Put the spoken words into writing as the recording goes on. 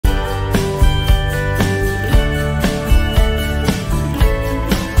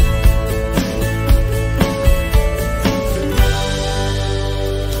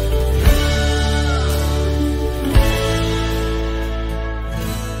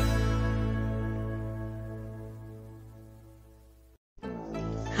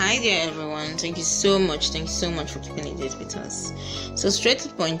Hi there everyone, thank you so much for keeping it with us. So straight to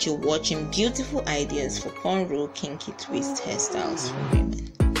the point, you're watching beautiful ideas for cornrow kinky twist hairstyles for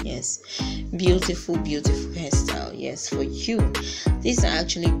women. Yes, beautiful hairstyle, yes, for you. These are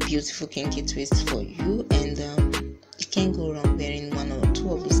actually beautiful kinky twists for you, and you can't go wrong wearing one or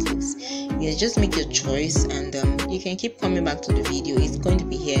two of these looks. Yeah, just make your choice, and you can keep coming back to the video. It's going to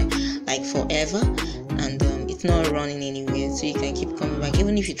be here like forever, and it's not running anywhere, so you can keep coming back.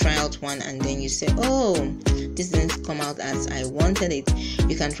 Even if you try out one and then you say, oh, this didn't come out as I wanted it,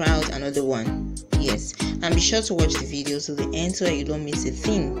 you can try out another one. Yes, and be sure to watch the video to the end so that you don't miss a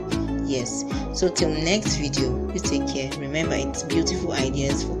thing. Yes, so till next video, you take care. Remember, it's beautiful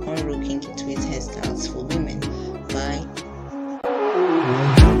ideas for cornrow kinky twist hairstyles for women. Bye.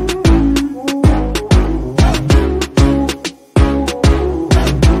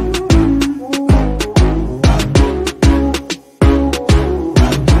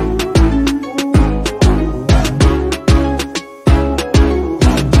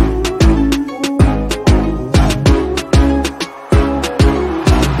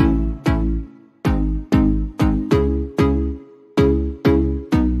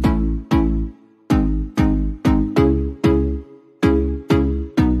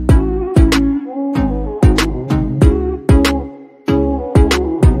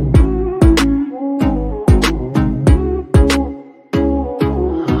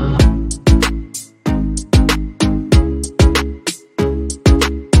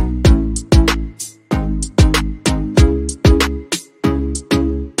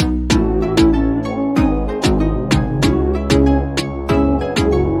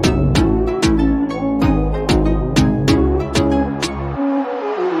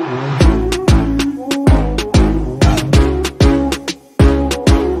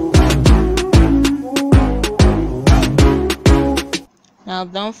 Now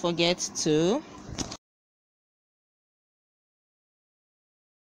don't forget to